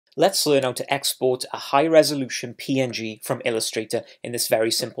Let's learn how to export a high-resolution PNG from Illustrator in this very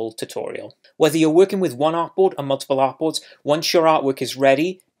simple tutorial. Whether you're working with one artboard or multiple artboards, once your artwork is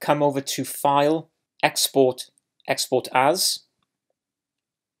ready, come over to File, Export, Export As.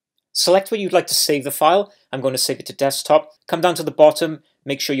 Select where you'd like to save the file. I'm going to save it to desktop. Come down to the bottom,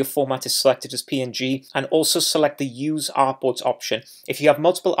 make sure your format is selected as PNG, and also select the Use Artboards option. If you have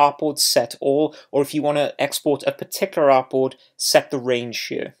multiple artboards, set all, or if you want to export a particular artboard, set the range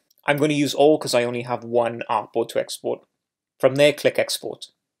here. I'm going to use all because I only have one artboard to export. From there, click Export.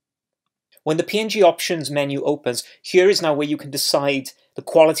 When the PNG Options menu opens, here is now where you can decide the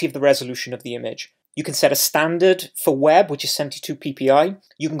quality of the resolution of the image. You can set a standard for web, which is 72 ppi.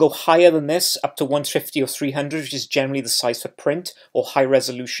 You can go higher than this, up to 150 or 300, which is generally the size for print or high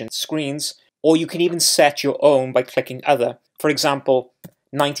resolution screens. Or you can even set your own by clicking Other. For example,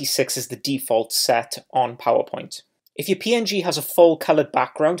 96 is the default set on PowerPoint. If your PNG has a full colored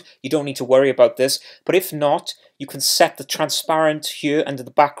background, you don't need to worry about this, but if not, you can set the transparent here under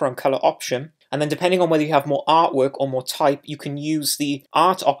the background color option, and then depending on whether you have more artwork or more type, you can use the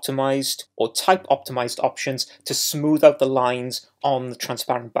art optimized or type optimized options to smooth out the lines on the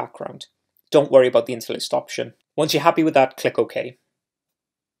transparent background. Don't worry about the interlist option. Once you're happy with that, click OK.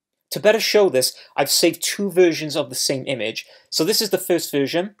 To better show this, I've saved two versions of the same image. So this is the first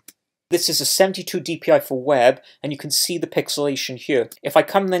version. This is a 72 dpi for web, and you can see the pixelation here. If I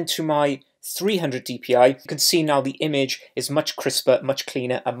come then to my 300 dpi, you can see now the image is much crisper, much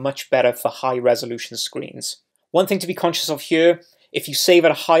cleaner, and much better for high resolution screens. One thing to be conscious of here, if you save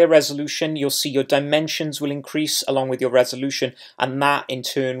at a higher resolution, you'll see your dimensions will increase along with your resolution, and that in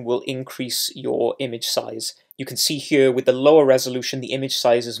turn will increase your image size. You can see here with the lower resolution, the image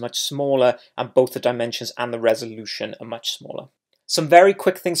size is much smaller, and both the dimensions and the resolution are much smaller. Some very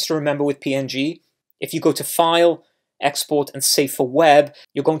quick things to remember with PNG. If you go to File, Export, and Save for Web,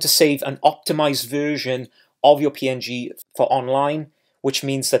 you're going to save an optimized version of your PNG for online, which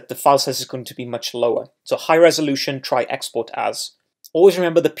means that the file size is going to be much lower. So high resolution, try Export As. Always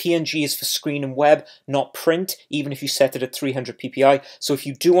remember the PNG is for screen and web, not print, even if you set it at 300 ppi. So if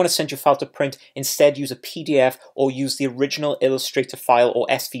you do want to send your file to print, instead use a PDF or use the original Illustrator file or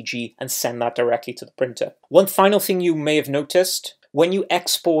SVG and send that directly to the printer. One final thing you may have noticed, when you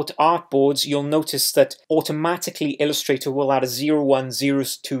export artboards, you'll notice that automatically Illustrator will add a 01,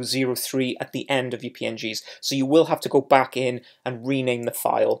 02, 03 at the end of your PNGs. So you will have to go back in and rename the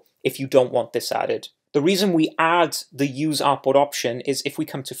file if you don't want this added. The reason we add the Use Artboard option is if we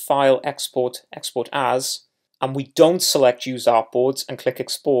come to File, Export, Export As, and we don't select Use Artboards and click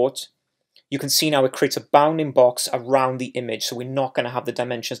Export, you can see now it creates a bounding box around the image, so we're not going to have the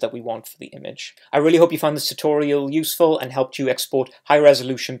dimensions that we want for the image. I really hope you found this tutorial useful and helped you export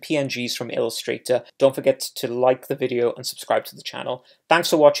high-resolution PNGs from Illustrator. Don't forget to like the video and subscribe to the channel. Thanks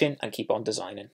for watching and keep on designing.